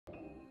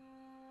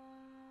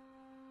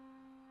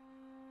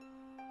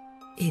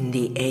In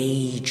the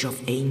age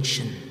of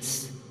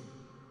ancients,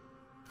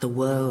 the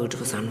world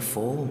was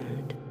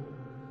unformed,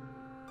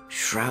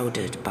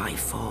 shrouded by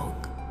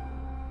fog.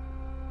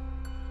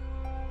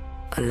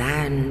 A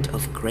land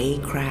of grey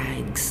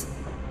crags,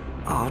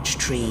 arch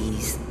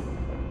trees,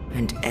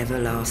 and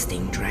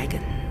everlasting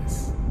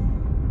dragons.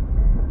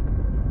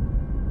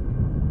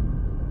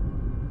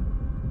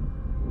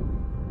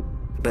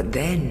 But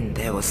then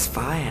there was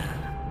fire,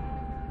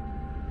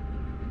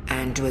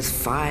 and with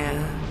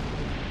fire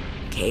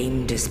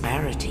came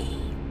disparity.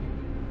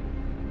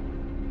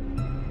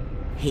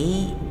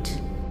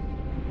 Heat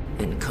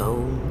and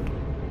cold,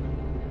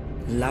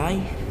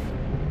 life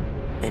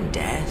and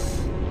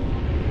death,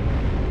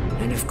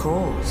 and of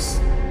course,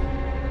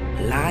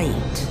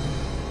 light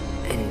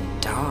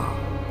and dark.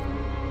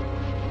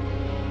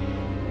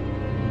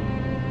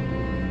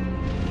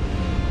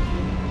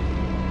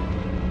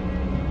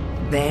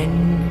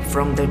 Then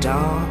from the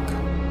dark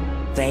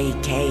they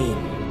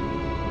came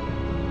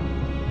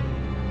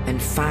and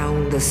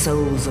found the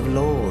souls of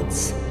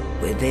lords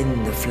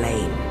within the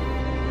flame.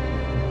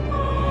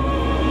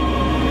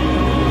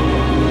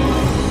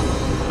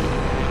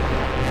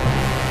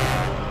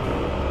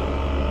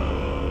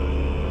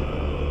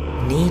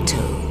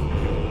 Nito,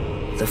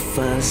 the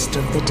first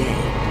of the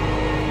dead.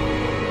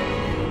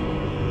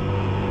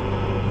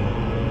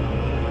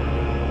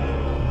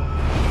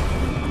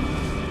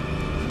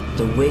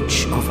 The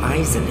Witch of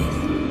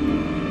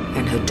Izalith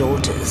and her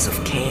daughters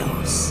of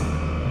Chaos.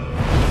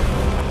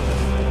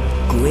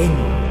 Gwyn,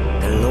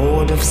 the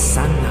Lord of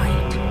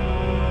Sunlight,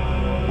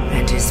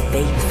 and his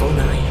faithful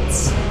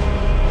knights.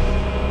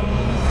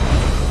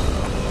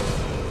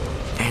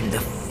 And the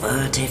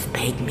furtive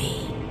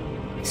pygmy,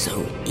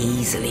 so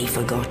easily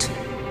forgotten.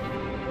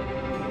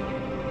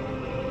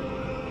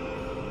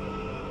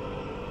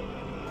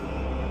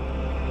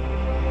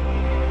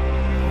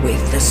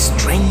 With the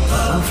strength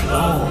of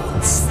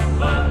lords,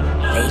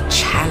 they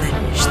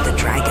challenged the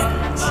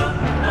dragons.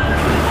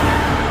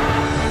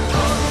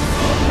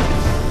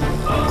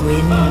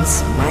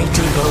 Gwyn's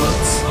mighty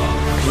bolts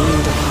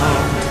peeled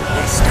apart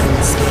their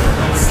stone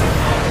skins.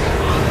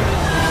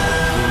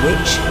 The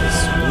witches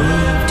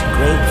weaved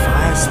great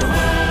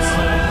firestorms.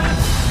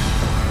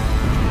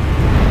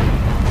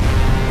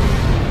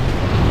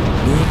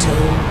 Nito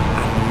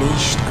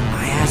unleashed a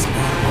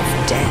miasma of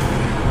death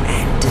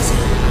and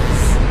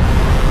disease.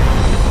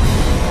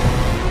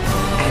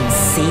 And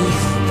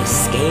Seath the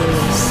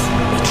Scaleless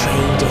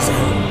betrayed his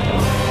own,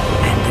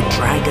 and the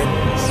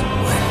dragons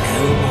were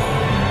no more.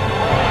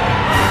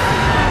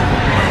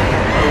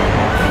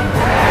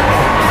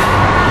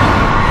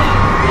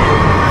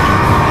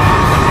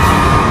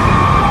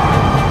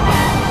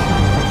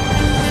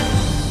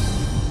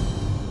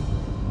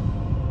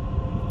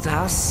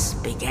 Thus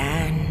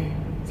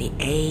began the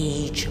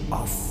Age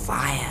of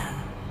Fire.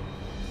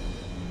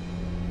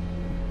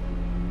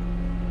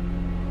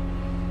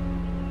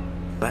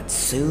 But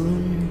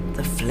soon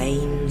the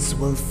flames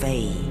will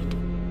fade,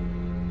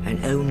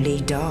 and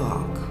only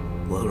dark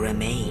will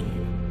remain.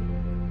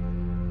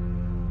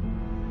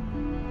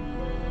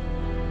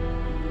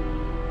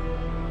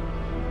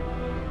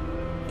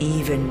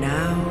 Even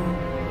now,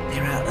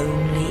 there are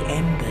only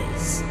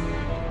embers,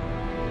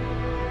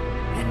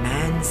 and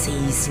man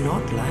sees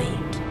not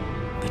light,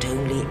 but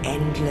only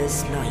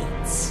endless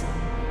nights.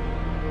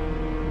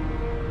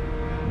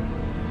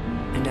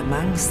 And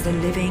amongst the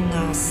living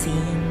are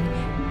seen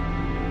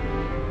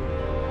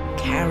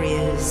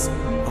carriers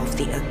of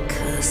the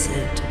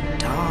accursed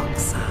dark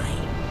side.